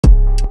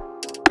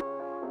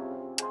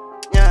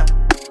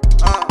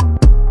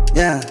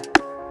Yeah,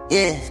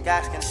 yeah,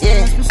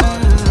 yeah.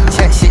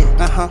 Check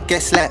shit,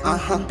 get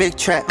slapped, big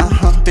trap,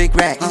 big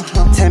rack,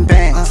 10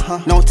 bands,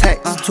 no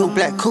tax, 2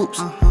 black coupes,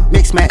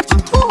 mix match,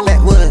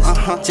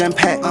 backwoods, jam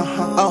pack,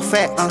 all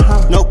fat,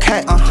 no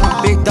cat,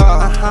 big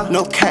dog,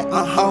 no cat,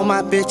 all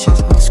my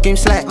bitches, scream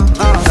slack,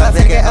 I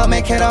figure I'll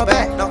make it all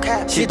back, no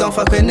cap. She don't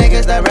fuck with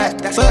niggas that rap,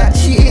 but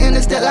she eating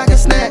this dick like a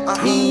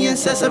snack, me and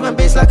CezPresents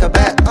bass like a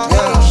bat.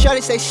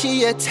 Shorty say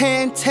she a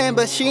 10,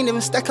 but she ain't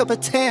even stack up a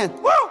 10.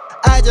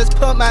 I just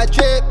put my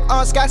drip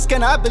on sky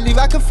skin, I believe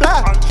I can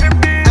fly.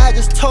 I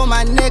just told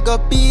my nigga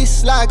be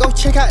sly, go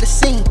check out the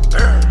scene.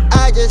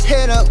 I just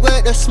hit up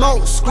with the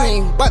smoke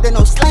screen, but there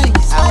no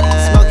sleeves.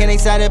 Smoking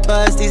excited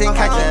buzz, these ain't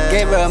catching.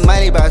 Gave her a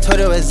mighty, but I told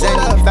her it was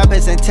Zenny.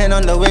 5% 10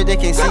 on the way, they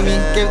can't see me.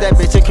 Give that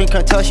bitch a cream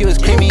control, she was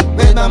creamy.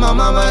 Raised by my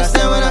mama, I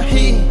stand when I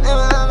pee.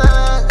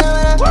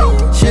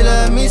 She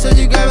love me, so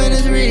she grabbing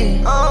this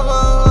reed.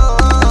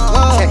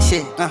 Check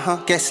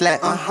shit, get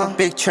slapped,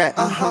 big trap,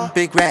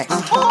 big rack,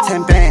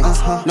 10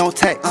 bands, no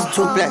tax,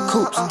 2 black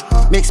coupes,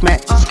 mix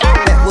match,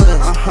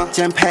 backwoods,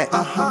 jam pack,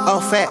 all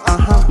fat,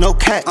 no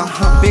cat,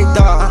 big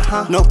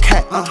dog, no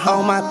cat,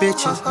 all my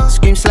bitches,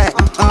 scream slack,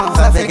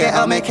 I figure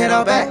I'll make it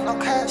all back.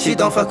 She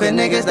don't fuck with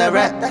niggas that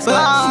rap, but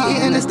she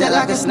eating this dick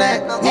like a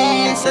snack, me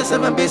and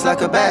CezPresents bass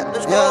like a bat.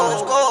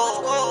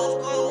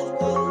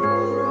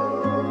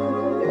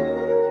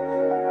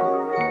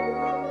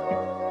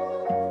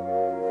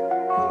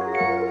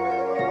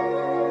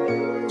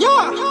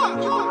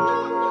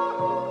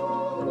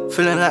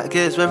 Feeling like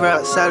it's weather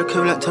outside,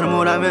 equivalent to the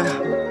mood I'm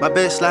in. My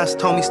baselines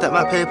told me step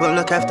my paper and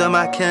look after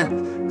my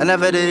kin. I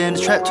never did in the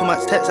trap, too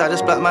much text, I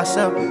just blocked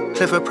myself.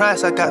 Clifford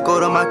Price, I got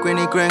gold on my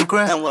grinny grin.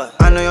 And what?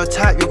 I know your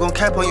type, you gon'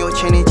 cap on your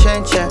chinny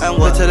chin chin. And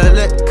what? To the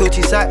lip,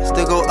 Gucci socks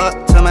to go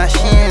up to my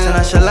shins. And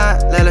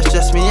nonchalant, let her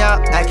stress me out,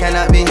 I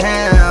cannot be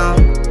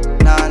him.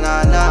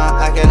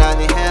 Nah, I cannot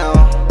be him.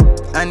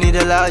 I need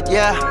a loud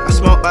yeah, I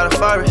smoke by the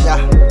forest.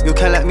 You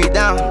can't let me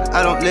down,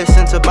 I don't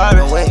listen to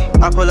Boris.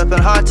 I pull up in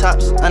hard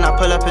tops, and I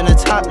pull up in the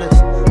topless.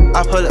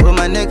 I pull up with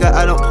my nigga,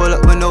 I don't pull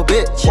up with no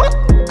bitch.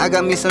 I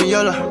got me some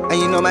YOLO, and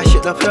you know my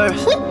shit the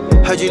purest.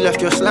 Heard you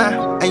left your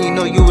slime, and you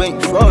know you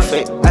ain't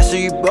forfeit. I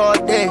see you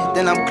broad day,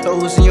 then I'm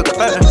closing your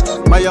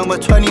curtain. My young boy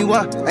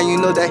 21, and you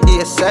know that he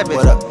is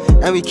savage.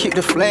 And we keep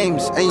the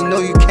flames, and you know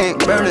you can't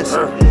burn us.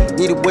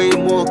 Need way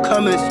more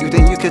comers, you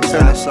think you could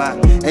turn us.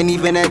 And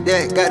even at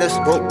that, got us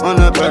smoke on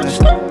the burners.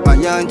 My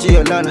young G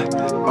a learner,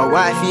 my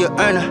wife he a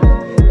earner.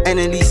 And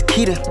at least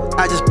Keating,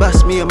 I just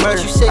bust me a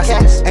murder.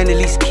 And at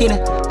least Keating,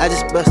 I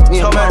just bust me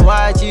a murder. Told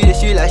my YG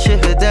that you like shit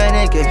for that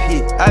nigga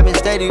Pete. I been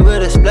steady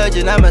with a splurge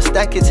and I'ma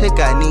stack it till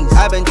got knees.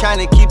 I been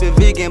trying to keep it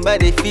vegan, but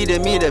they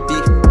feeding me the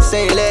beef.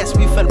 Say last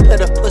we finna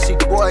put a pussy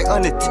boy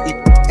on the teeth.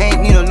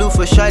 Ain't need no loot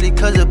for shawty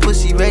cause the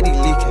pussy ready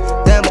leaking.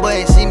 Damn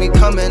boy ain't see me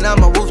coming,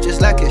 I'm a wolf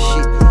just like a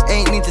sheep.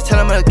 Ain't need to tell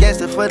them I'm a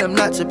gangster for them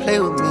not to play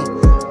with me.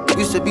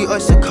 Used to be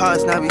oyster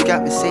cars, now we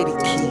got Mercedes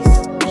keys.